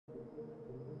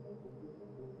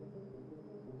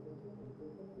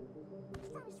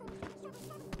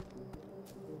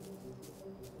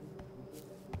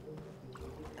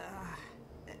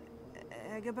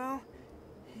Megabo?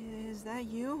 Is that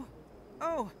you?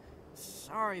 Oh,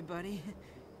 sorry, buddy.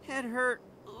 Head hurt.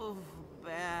 Oh,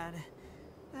 bad.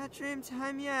 That dream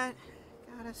time yet.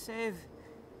 Gotta save...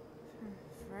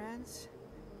 friends?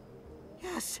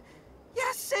 Yes!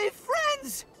 Yes, save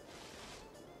friends!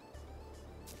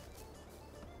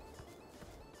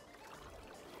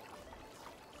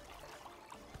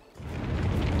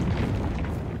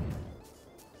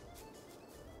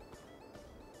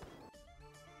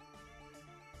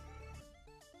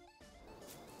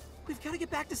 We've got to get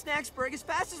back to Snacksburg as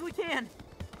fast as we can.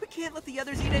 We can't let the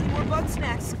others eat any more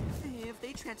Bugsnax. If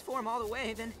they transform all the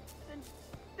way, then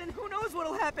who knows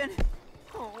what'll happen.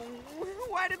 Oh,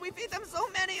 why did we feed them so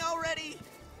many already?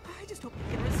 I just hope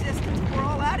we can resist until we're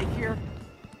all out of here.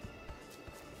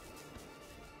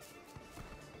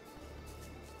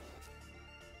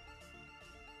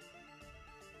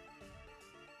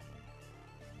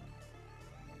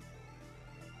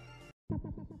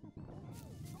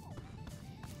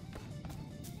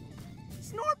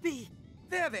 Snorpy!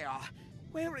 There they are.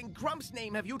 Where in Grump's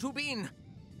name have you two been?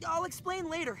 I'll explain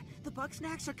later. The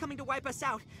Bugsnax are coming to wipe us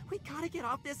out. We gotta get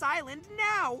off this island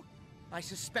now! I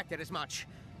suspected as much.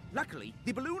 Luckily,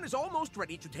 the balloon is almost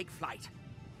ready to take flight.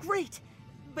 Great!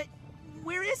 But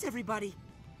where is everybody?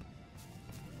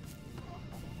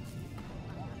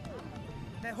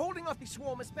 They're holding off the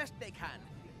swarm as best they can.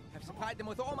 I've supplied them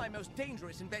with all my most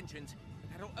dangerous inventions.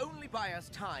 That'll only buy us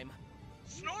time.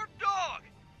 Snort Dog!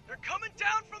 They're coming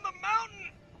down from the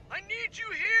mountain! I need you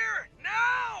here,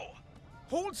 now!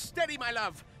 Hold steady, my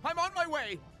love. I'm on my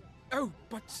way. Oh,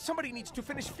 but somebody needs to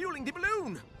finish fueling the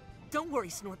balloon. Don't worry,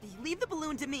 Snorpy. Leave the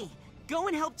balloon to me. Go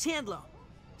and help Chandlo.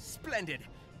 Splendid.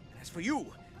 And as for you,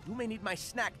 you may need my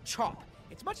snack chop.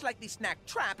 It's much like the snack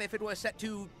trap if it were set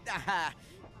to,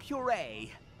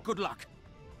 puree. Good luck.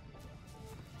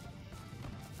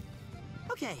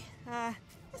 Okay,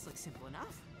 this looks simple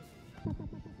enough.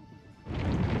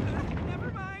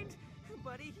 Never mind.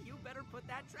 Buddy, you better put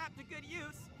that trap to good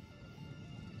use.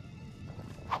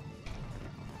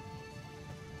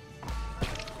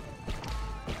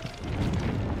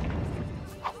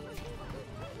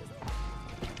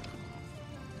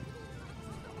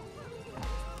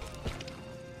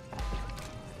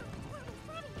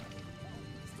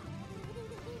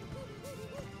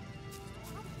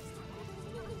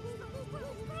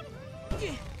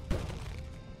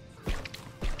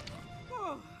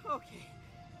 Oh, okay.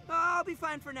 I'll be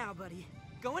fine for now, buddy.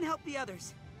 Go and help the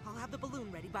others. I'll have the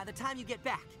balloon ready by the time you get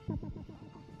back.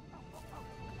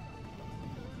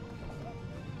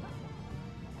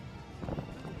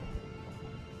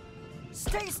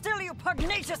 Stay still, you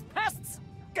pugnacious pests!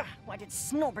 Gah, why did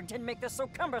Snorpington make this so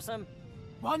cumbersome?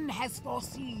 One has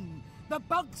foreseen. The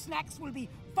Bugsnax will be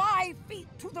 5 feet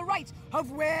to the right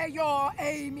of where you're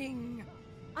aiming.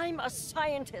 I'm a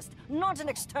scientist, not an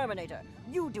exterminator.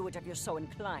 You do it if you're so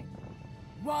inclined.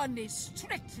 One is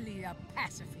strictly a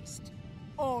pacifist.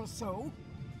 Also,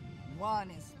 one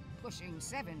is pushing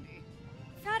 70.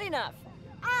 Fair enough.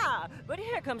 Ah, but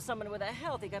here comes someone with a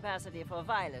healthy capacity for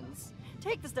violence.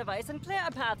 Take this device and clear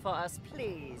a path for us,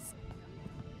 please.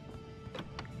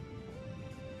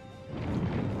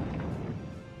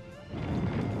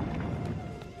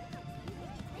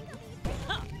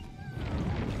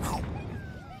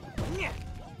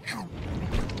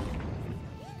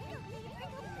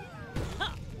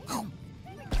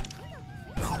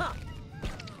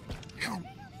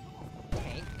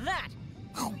 Take that!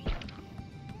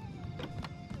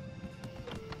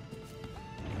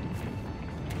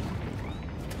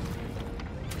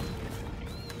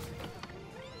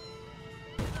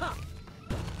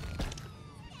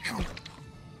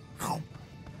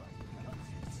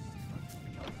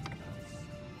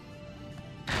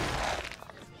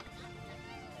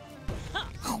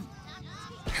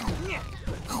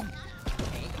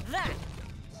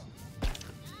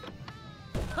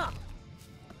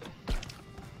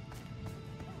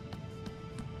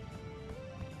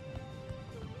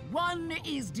 One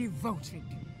is devoted.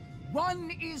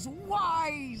 One is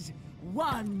wise.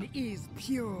 One is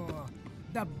pure.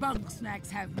 The Bugsnax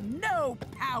have no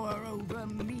power over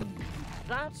me.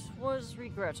 That was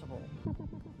regrettable.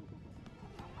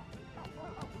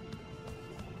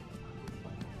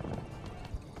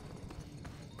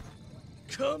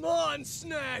 Come on,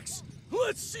 Snacks!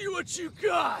 Let's see what you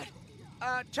got!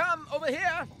 Chum, over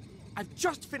here. I've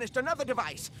just finished another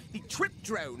device, the Trip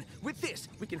Drone. With this,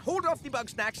 we can hold off the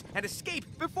Bugsnax and escape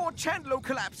before Chandlo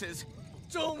collapses.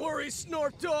 Don't worry,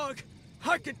 Snort Dog.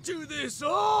 I could do this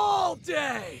all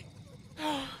day!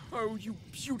 Oh, you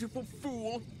beautiful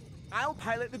fool. I'll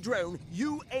pilot the drone,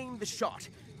 you aim the shot.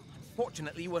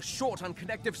 Unfortunately, we're short on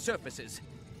connective surfaces.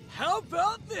 How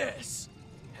about this?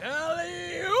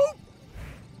 Alley-oop!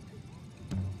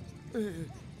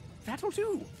 That'll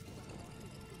do.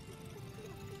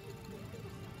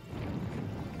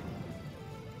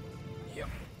 Yep.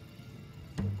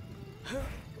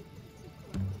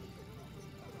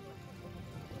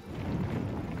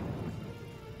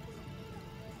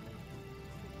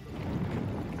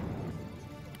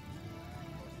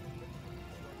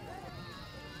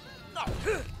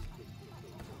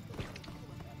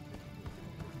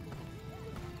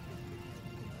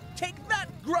 Take that,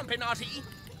 Grumpinati!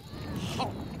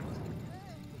 Oh.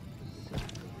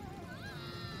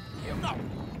 No.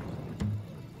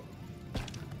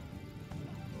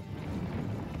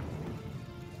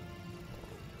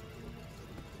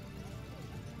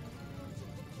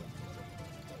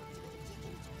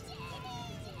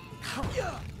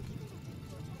 Yeah.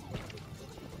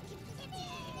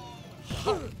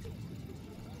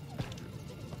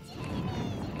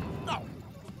 No.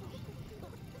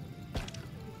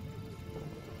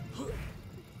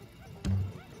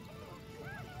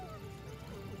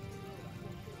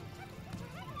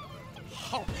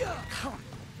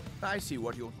 I see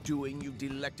what you're doing, you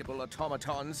delectable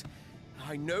automatons.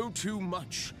 I know too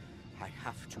much. I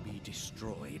have to be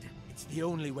destroyed. It's the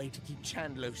only way to keep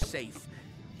Chandler safe.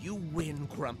 You win,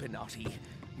 Grumpinati.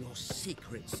 Your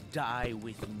secrets die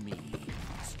with me.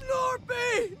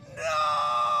 Snorpy!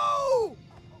 No!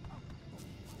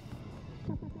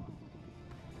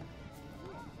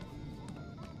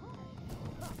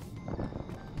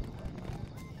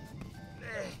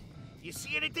 You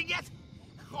see anything yet?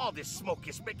 All this smoke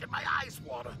is making my eyes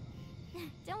water.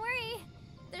 Don't worry.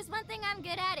 There's one thing I'm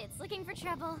good at. It's looking for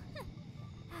trouble.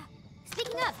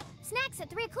 Speaking of, snacks at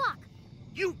 3 o'clock.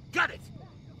 You got it!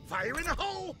 Fire in the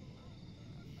hole!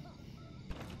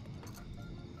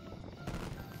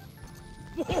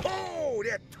 Whoa,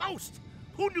 they're toast!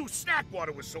 Who knew snack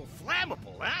water was so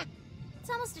flammable, huh? It's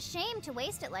almost a shame to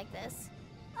waste it like this.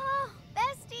 Oh,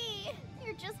 bestie!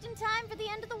 You're just in time for the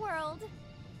end of the world.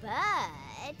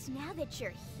 But now that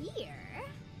you're here,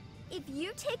 if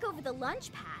you take over the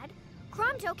lunch pad,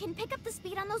 Cromdo can pick up the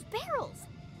speed on those barrels.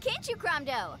 Can't you,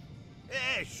 Cromdo?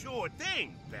 Eh, sure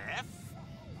thing, Beth.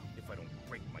 If I don't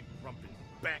break my grumpin'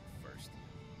 back first.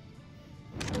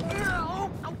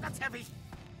 Oh, that's heavy.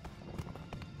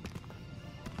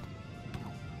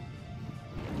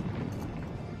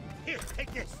 Here,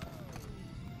 take this.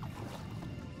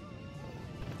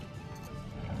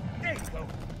 There you go.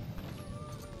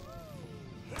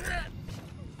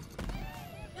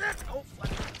 Oh,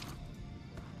 fuck.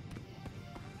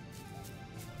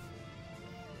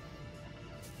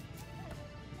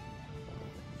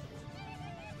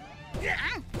 Yeah.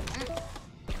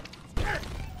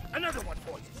 Another one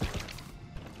for you.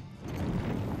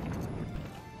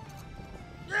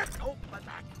 Oh, my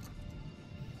back.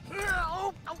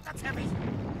 Oh, that's heavy.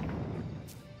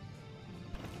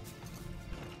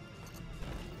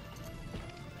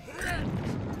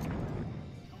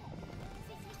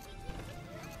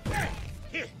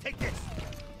 Here, take this.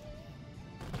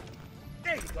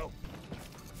 There you go.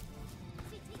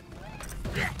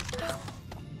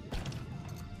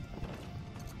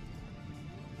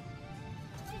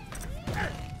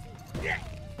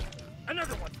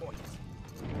 Another one for you.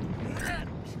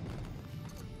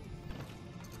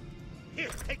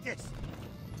 Here, take this.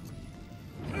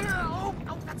 Oh,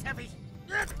 that's heavy.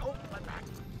 Oh, my back.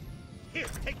 Here,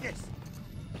 take this.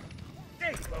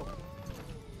 There you go.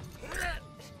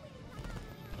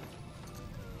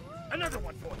 Another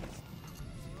one for you.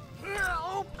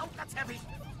 Oh, that's heavy.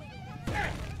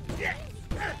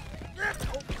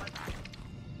 Oh, my back.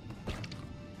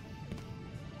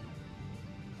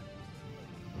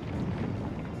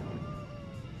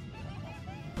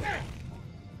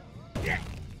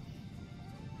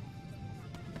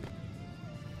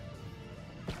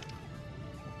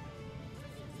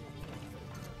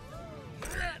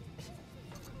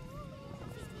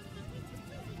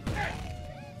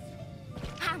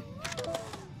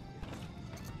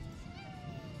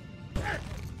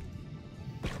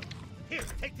 Here,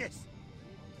 take this.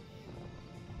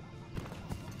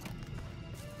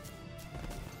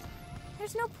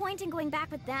 There's no point in going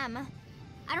back with them.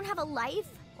 I don't have a life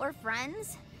or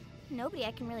friends. Nobody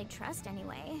I can really trust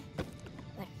anyway.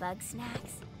 But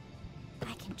Bugsnax,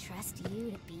 I can trust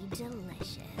you to be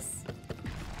delicious.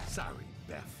 Sorry,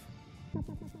 Beth.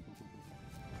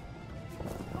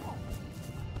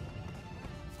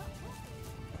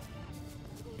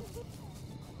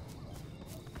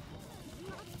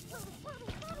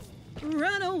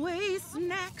 Runaway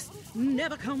snacks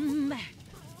never come back.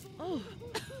 Oh.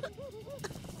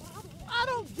 I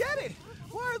don't get it!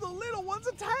 Why are the little ones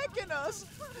attacking us?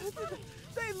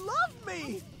 They love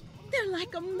me! They're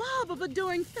like a mob of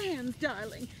adoring fans,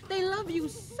 darling. They love you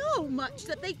so much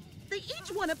that they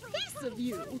each want a piece of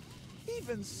you.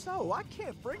 Even so, I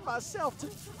can't bring myself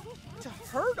to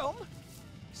hurt them.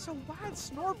 So why'd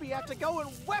Snorpy have to go and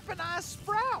weaponize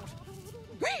Sprout?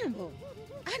 Gramble,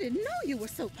 I didn't know you were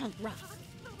so punk rock.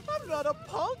 I'm not a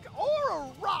punk or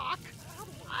a rock.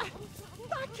 I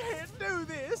can't do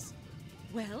this.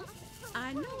 Well,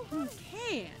 I know who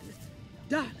can.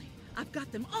 Darling, I've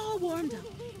got them all warmed up.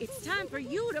 It's time for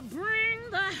you to bring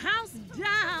the house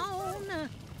down.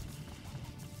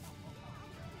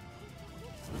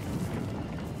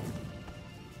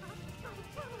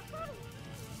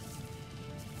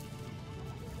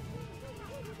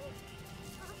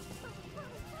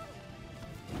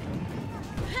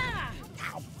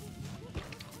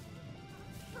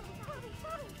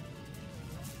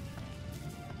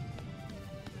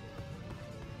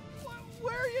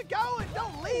 Where are you going?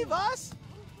 Don't leave us.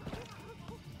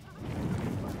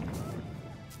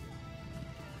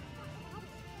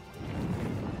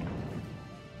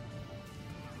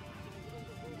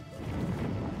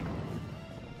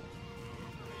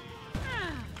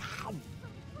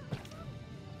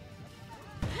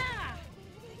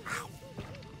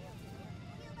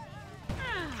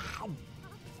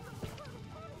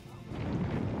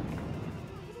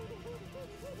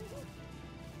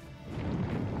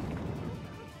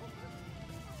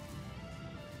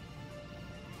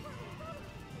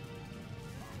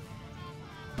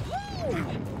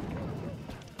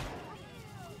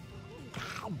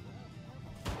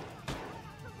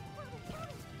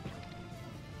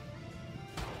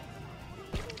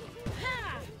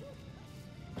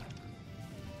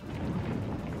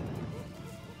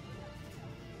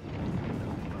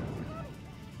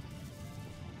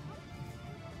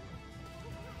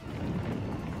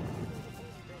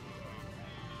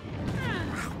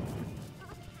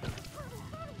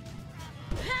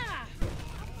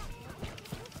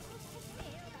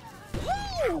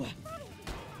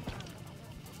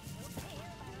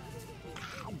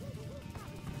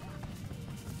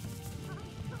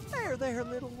 There,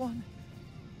 little one.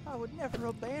 I would never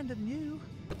abandon you.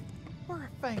 We're a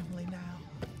family now.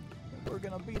 We're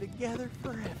gonna be together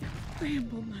forever.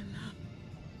 Gramble, my love.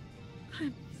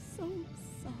 I'm so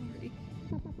sorry.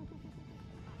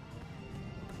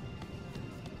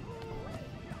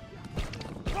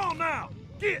 Come on now!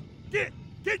 Get,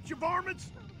 you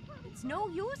varmints! It's no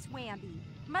use, Whamby.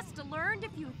 Must have learned a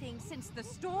few things since the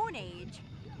Stone Age.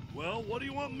 Well, what do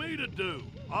you want me to do?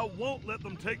 I won't let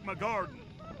them take my garden.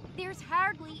 There's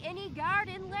hardly any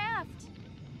garden left.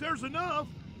 There's enough.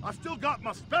 I still got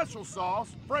my special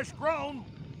sauce, fresh grown.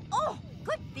 Oh,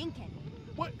 good thinking.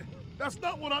 What? That's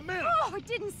not what I meant. Oh, I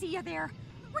didn't see you there.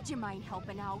 Would you mind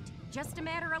helping out? Just a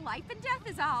matter of life and death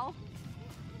is all.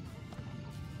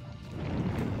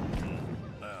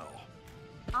 Ow.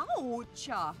 Ouch.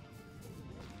 Ow.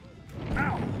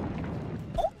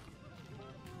 Oh.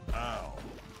 Ow.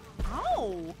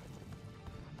 Ow.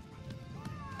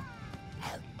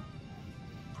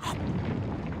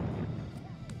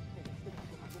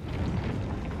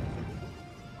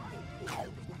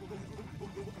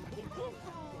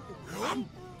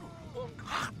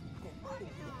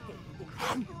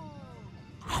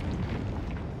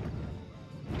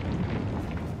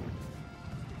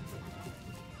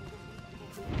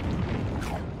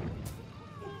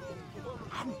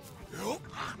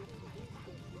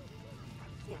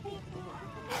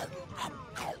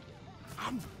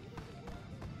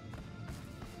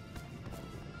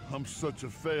 I'm such a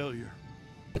failure.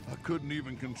 I couldn't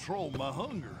even control my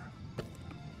hunger.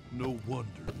 No wonder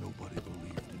nobody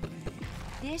believed in me.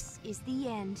 This is the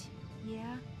end.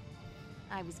 Yeah?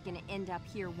 I was gonna end up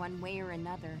here one way or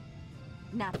another.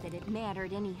 Not that it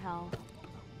mattered anyhow.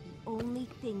 The only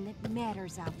thing that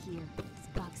matters out here is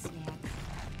Bugsnax.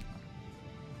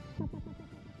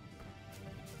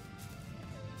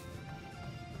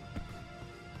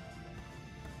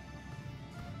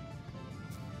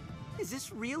 Is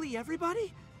this really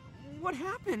everybody? What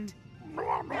happened?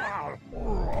 Ah,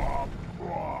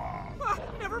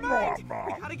 never mind!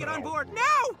 We gotta get on board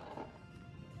now!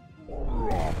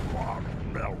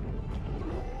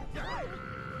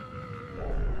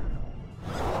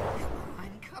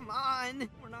 Come on!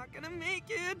 We're not gonna make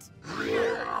it!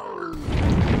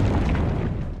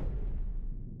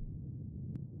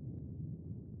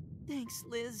 Thanks,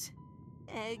 Liz.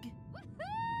 Egg.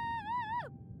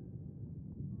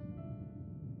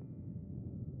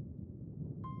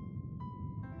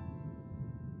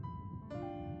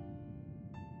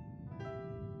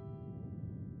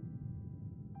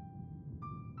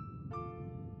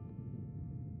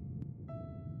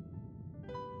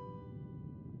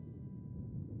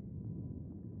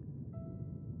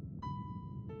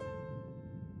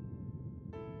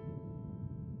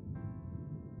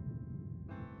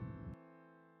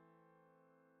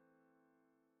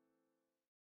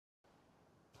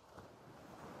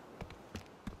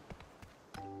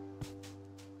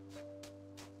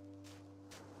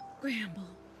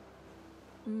 Gramble,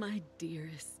 my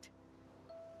dearest,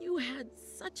 you had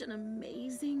such an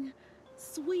amazing,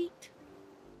 sweet,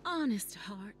 honest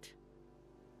heart.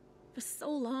 For so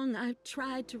long I've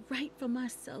tried to write for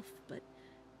myself, but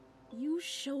you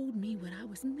showed me what I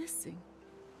was missing.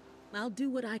 I'll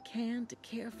do what I can to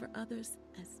care for others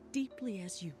as deeply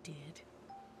as you did.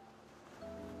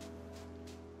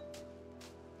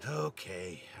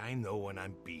 Okay, I know when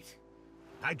I'm beat.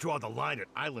 I draw the line at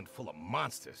Island Full of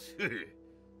Monsters.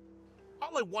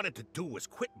 All I wanted to do was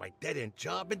quit my dead-end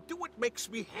job and do what makes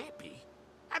me happy.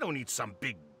 I don't need some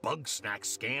big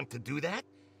Bugsnax scam to do that.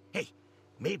 Hey,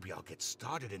 maybe I'll get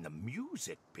started in the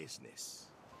music business.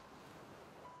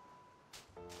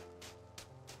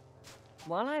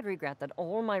 While I regret that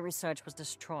all my research was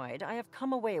destroyed, I have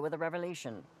come away with a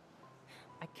revelation.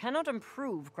 I cannot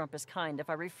improve Grumpus' kind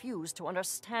if I refuse to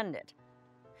understand it.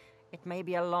 It may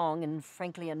be a long and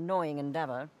frankly annoying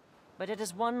endeavor, but it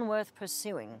is one worth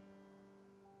pursuing.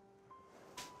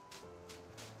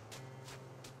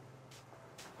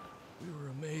 We were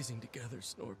amazing together,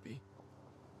 Snorpy.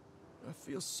 I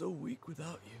feel so weak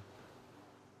without you.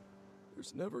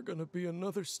 There's never gonna be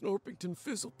another Snorpington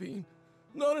Fizzlebean.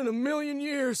 Not in a million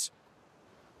years!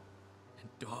 And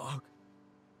dog,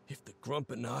 if the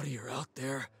Grumpinati are out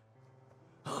there,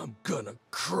 I'm gonna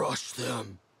crush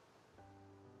them!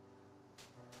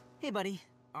 Hey, buddy.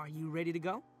 Are you ready to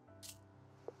go?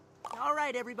 All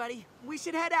right, everybody. We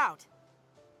should head out.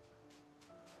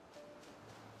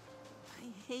 I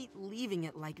hate leaving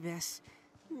it like this.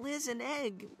 Liz and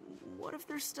Egg, what if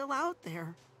they're still out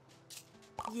there?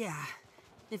 Yeah,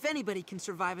 if anybody can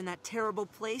survive in that terrible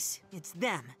place, it's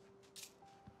them.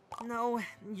 No,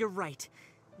 you're right.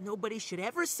 Nobody should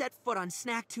ever set foot on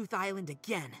Snacktooth Island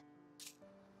again.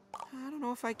 I don't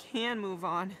know if I can move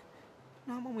on.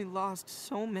 Not when we lost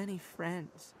so many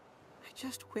friends. I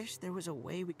just wish there was a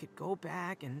way we could go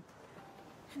back and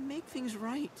make things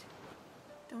right.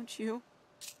 Don't you?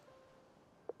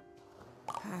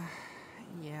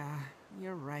 Yeah,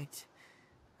 you're right.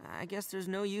 I guess there's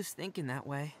no use thinking that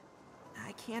way.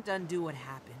 I can't undo what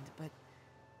happened, but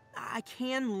I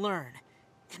can learn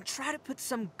and try to put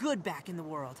some good back in the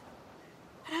world.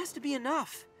 It has to be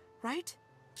enough, right?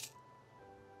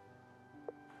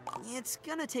 It's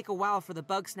gonna take a while for the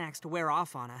Bugsnax to wear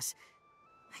off on us.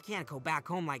 I can't go back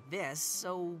home like this,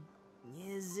 so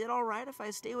is it alright if I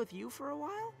stay with you for a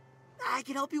while? I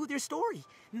can help you with your story.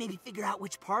 Maybe figure out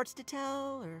which parts to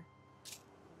tell, or...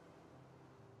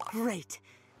 Great.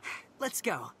 Let's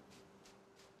go.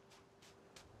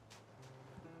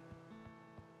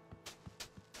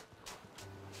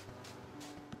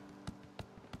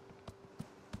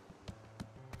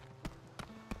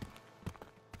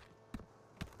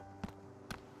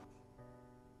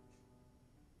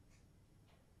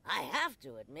 I have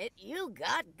to admit, you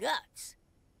got guts.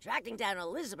 Tracking down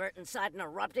Elizabeth inside an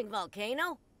erupting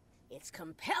volcano? It's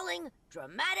compelling,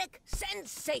 dramatic,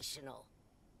 sensational.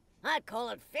 I'd call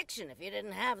it fiction if you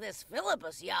didn't have this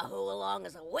Philippus Yahoo along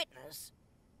as a witness.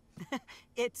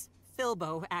 It's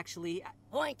Philbo, actually.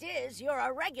 Point is, you're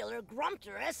a regular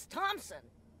Grumpter S. Thompson.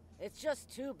 It's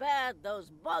just too bad those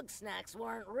Bugsnax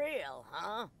weren't real,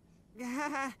 huh?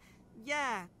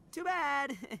 Yeah, too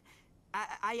bad.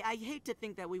 I hate to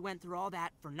think that we went through all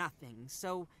that for nothing,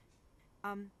 so,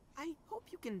 I hope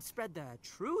you can spread the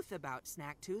truth about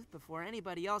Snacktooth before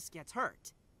anybody else gets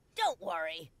hurt. Don't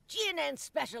worry, GNN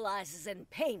specializes in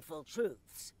painful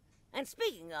truths. And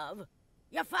speaking of,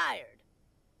 you're fired.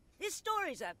 This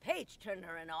story's a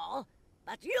page-turner and all,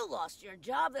 but you lost your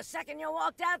job the second you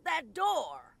walked out that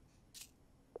door.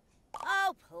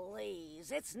 Oh,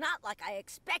 please, it's not like I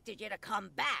expected you to come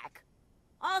back.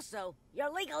 Also,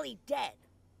 you're legally dead.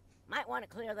 Might want to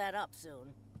clear that up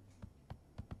soon.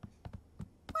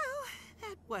 Well,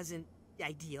 that wasn't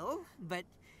ideal, but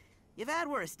you've had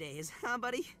worse days, huh,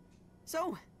 buddy?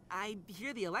 So, I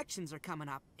hear the elections are coming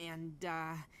up, and,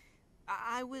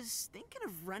 I was thinking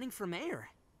of running for mayor.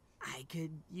 I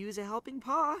could use a helping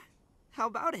paw. How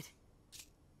about it?